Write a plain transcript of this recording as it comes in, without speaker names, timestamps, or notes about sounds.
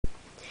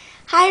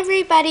Hi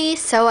everybody!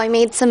 So I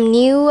made some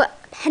new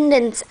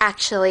pendants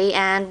actually,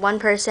 and one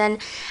person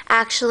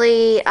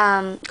actually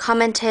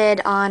commented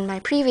on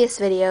my previous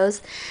videos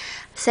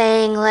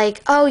saying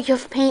like, oh, you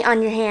have paint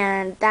on your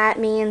hand, that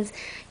means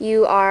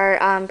you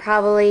are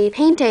probably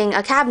painting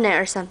a cabinet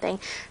or something.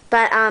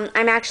 But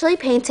I'm actually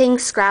painting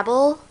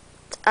Scrabble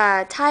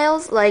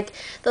tiles, like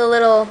the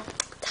little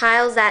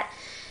tiles that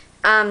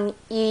you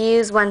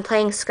use when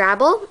playing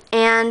Scrabble,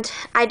 and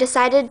I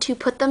decided to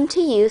put them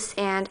to use,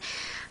 and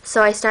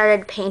so I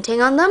started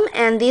painting on them.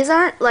 And these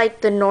aren't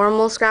like the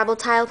normal Scrabble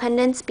tile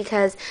pendants,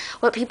 because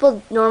what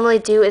people normally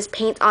do is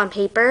paint on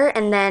paper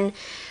and then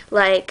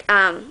like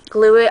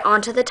glue it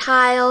onto the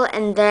tile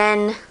and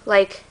then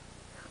like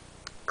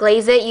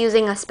glaze it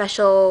using a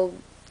special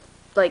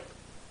like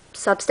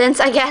substance,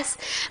 I guess.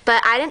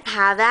 But I didn't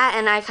have that,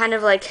 and I kind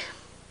of like,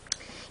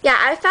 yeah,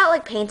 I felt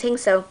like painting,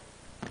 so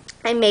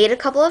I made a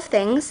couple of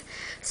things.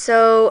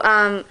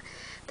 So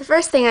the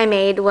first thing I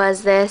made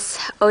was this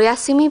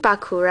Oyasumi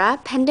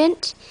Bakura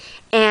pendant,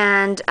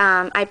 and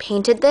I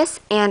painted this,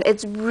 and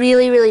it's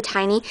really, really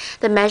tiny.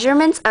 The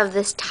measurements of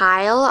this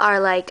tile are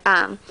like,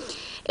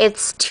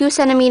 it's 2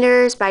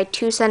 centimeters by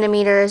 2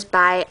 centimeters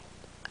by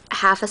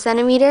half a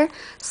centimeter,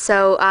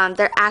 so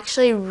they're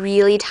actually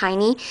really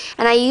tiny,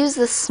 and I use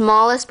the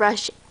smallest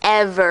brush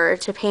ever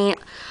to paint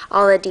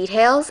all the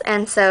details.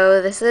 And so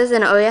this is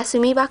an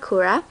Oyasumi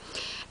Bakura,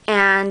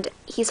 and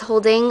he's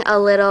holding a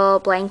little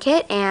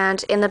blanket,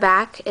 and in the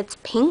back it's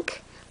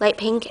pink, light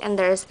pink, and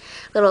there's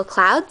little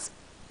clouds,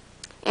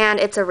 and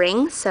it's a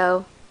ring,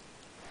 so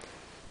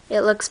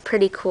it looks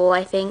pretty cool,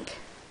 I think,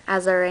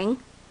 as a ring.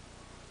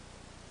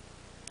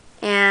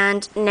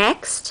 And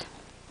next,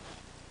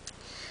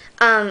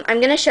 I'm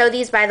going to show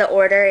these by the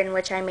order in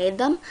which I made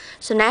them.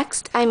 So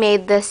next I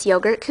made this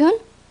yogurt-kun,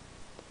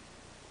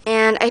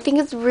 and I think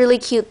it's really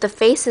cute. The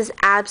face is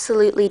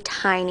absolutely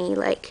tiny,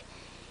 like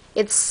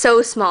it's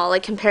so small,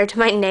 like compared to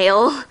my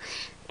nail.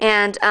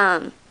 And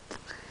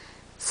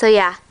so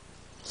yeah,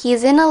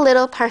 he's in a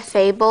little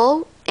parfait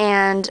bowl,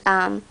 and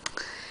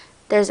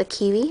there's a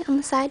kiwi on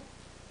the side,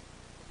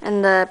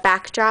 and the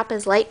backdrop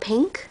is light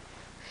pink,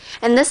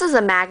 and this is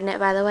a magnet,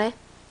 by the way.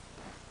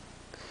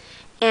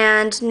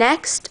 And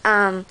next,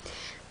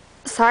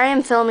 sorry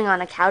I'm filming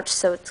on a couch,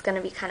 so it's going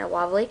to be kind of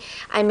wobbly.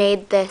 I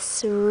made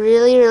this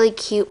really, really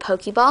cute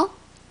Pokeball,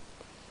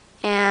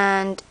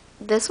 and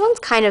this one's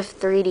kind of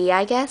 3D,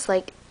 I guess.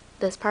 Like,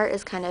 this part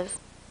is kind of,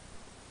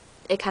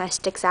 it kind of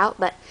sticks out,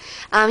 but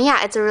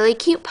yeah, it's a really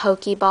cute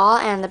Pokeball,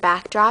 and the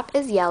backdrop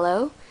is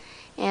yellow,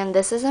 and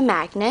this is a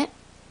magnet.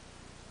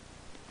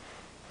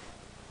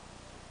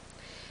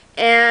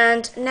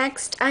 And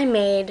next I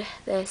made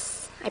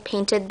this, I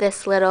painted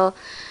this little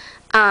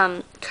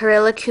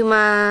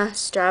Kurikuma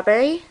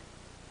strawberry,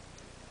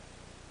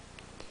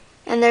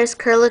 and there's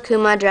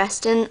Kurikuma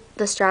dressed in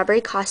the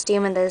strawberry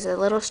costume, and there's a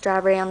little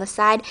strawberry on the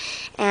side,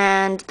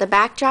 and the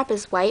backdrop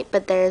is white,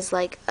 but there's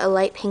like a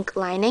light pink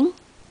lining.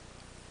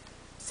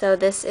 So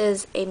this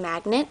is a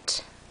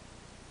magnet.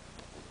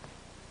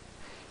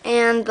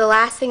 And the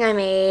last thing I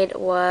made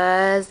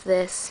was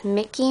this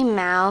Mickey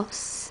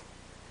Mouse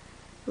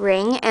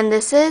ring, and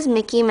this is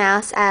Mickey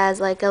Mouse as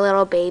like a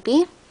little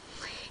baby,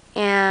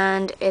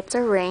 and it's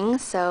a ring,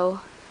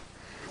 so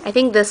I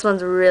think this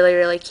one's really,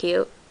 really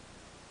cute.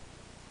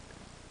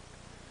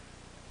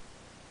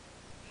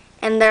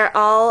 And they're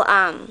all,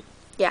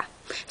 yeah.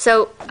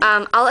 So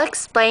I'll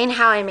explain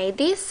how I made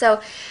these. So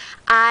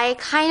I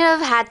kind of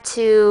had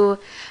to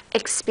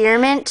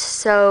experiment,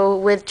 so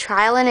with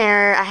trial and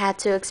error I had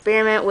to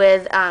experiment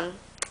with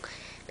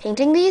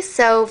painting these.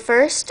 So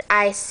first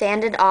I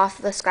sanded off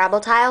the Scrabble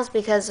tiles,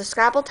 because the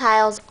Scrabble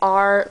tiles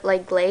are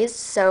like glazed,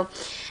 so,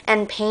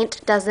 and paint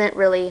doesn't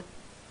really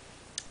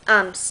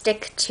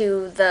stick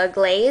to the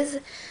glaze.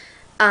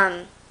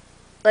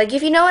 Like,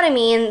 if you know what I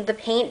mean, the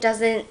paint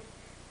doesn't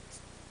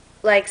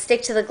like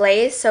stick to the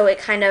glaze, so it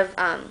kind of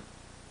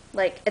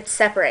like it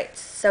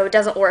separates, so it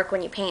doesn't work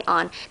when you paint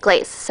on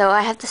glaze. So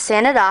I have to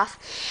sand it off,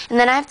 and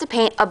then I have to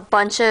paint a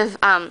bunch of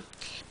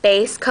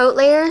base coat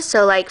layers.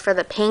 So like for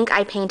the pink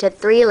I painted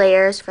 3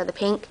 layers, for the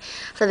pink.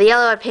 For the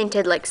yellow I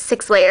painted like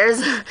 6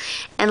 layers,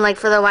 and like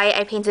for the white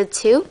I painted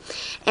 2.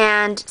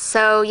 And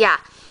so yeah,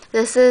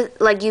 this is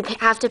like, you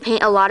have to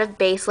paint a lot of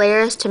base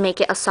layers to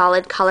make it a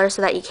solid color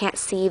so that you can't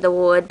see the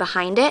wood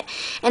behind it.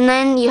 And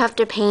then you have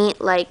to paint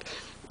like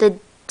the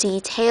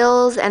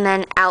details and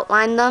then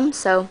outline them,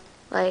 so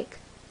like,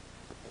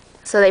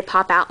 so they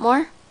pop out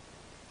more.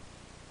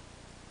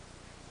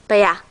 But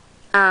yeah,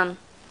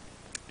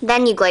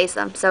 then you glaze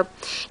them. So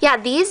yeah,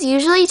 these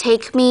usually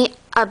take me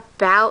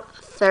about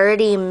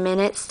 30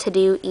 minutes to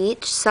do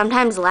each,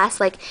 sometimes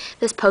less. Like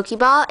this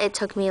Pokeball, it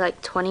took me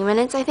like 20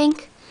 minutes, I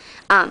think.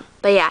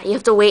 But yeah, you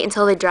have to wait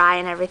until they dry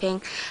and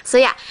everything. So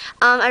yeah,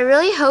 I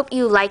really hope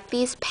you like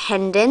these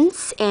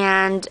pendants,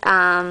 and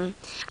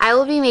I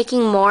will be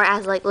making more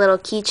as like little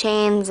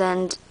keychains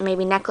and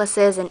maybe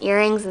necklaces and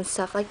earrings and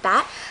stuff like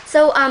that.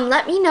 So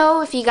let me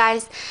know if you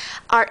guys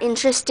are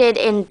interested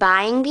in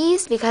buying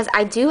these, because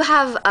I do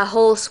have a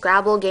whole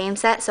Scrabble game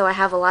set, so I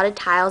have a lot of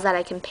tiles that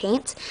I can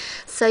paint.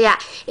 So yeah,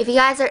 if you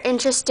guys are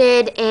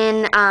interested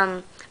in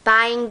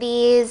buying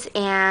these,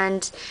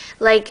 and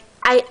like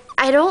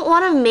I don't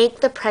want to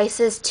make the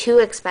prices too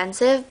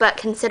expensive, but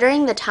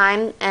considering the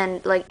time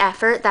and like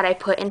effort that I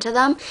put into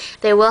them,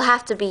 they will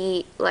have to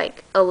be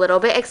like a little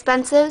bit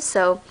expensive.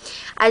 So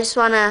I just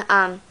want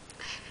to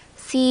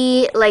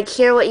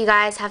hear what you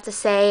guys have to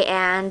say,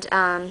 and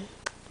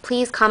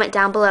please comment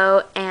down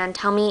below and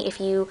tell me if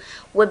you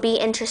would be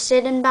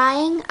interested in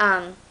buying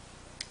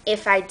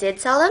if I did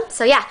sell them.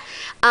 So yeah,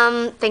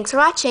 thanks for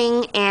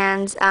watching,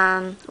 and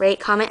rate,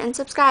 comment, and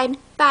subscribe.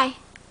 Bye.